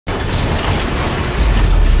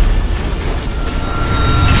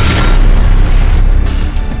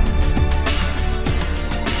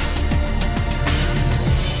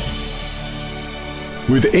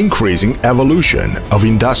With increasing evolution of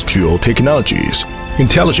industrial technologies,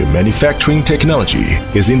 intelligent manufacturing technology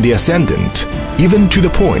is in the ascendant, even to the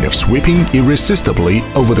point of sweeping irresistibly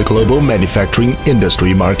over the global manufacturing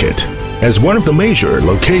industry market. As one of the major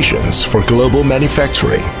locations for global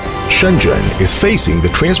manufacturing, Shenzhen is facing the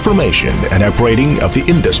transformation and upgrading of the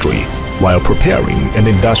industry while preparing an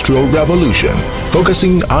industrial revolution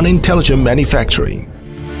focusing on intelligent manufacturing.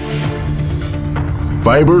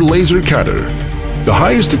 Fiber laser cutter, the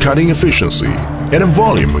highest cutting efficiency and a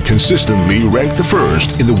volume consistently ranked the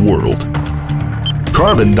first in the world.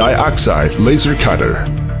 Carbon dioxide laser cutter,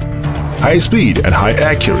 high speed and high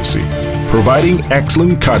accuracy, providing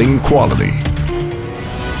excellent cutting quality.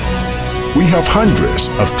 We have hundreds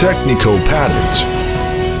of technical patents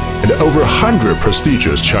and over 100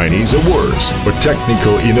 prestigious Chinese awards for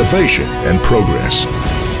technical innovation and progress,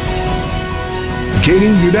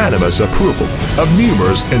 gaining unanimous approval of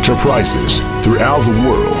numerous enterprises throughout the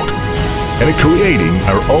world and creating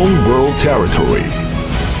our own world territory.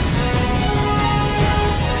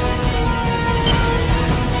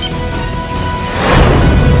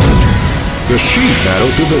 The sheet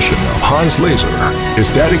metal division of Hans Laser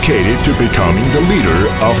is dedicated to becoming the leader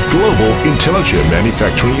of global intelligent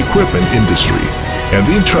manufacturing equipment industry and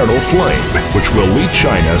the internal flame which will lead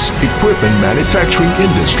China's equipment manufacturing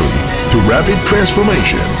industry to rapid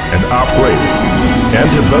transformation and upgrading, and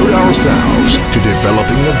devote ourselves to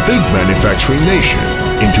developing a big manufacturing nation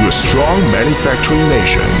into a strong manufacturing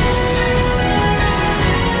nation.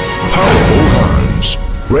 Powerful Hans,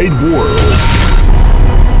 great world.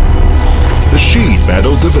 The sheet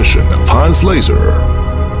metal division of Hans Laser.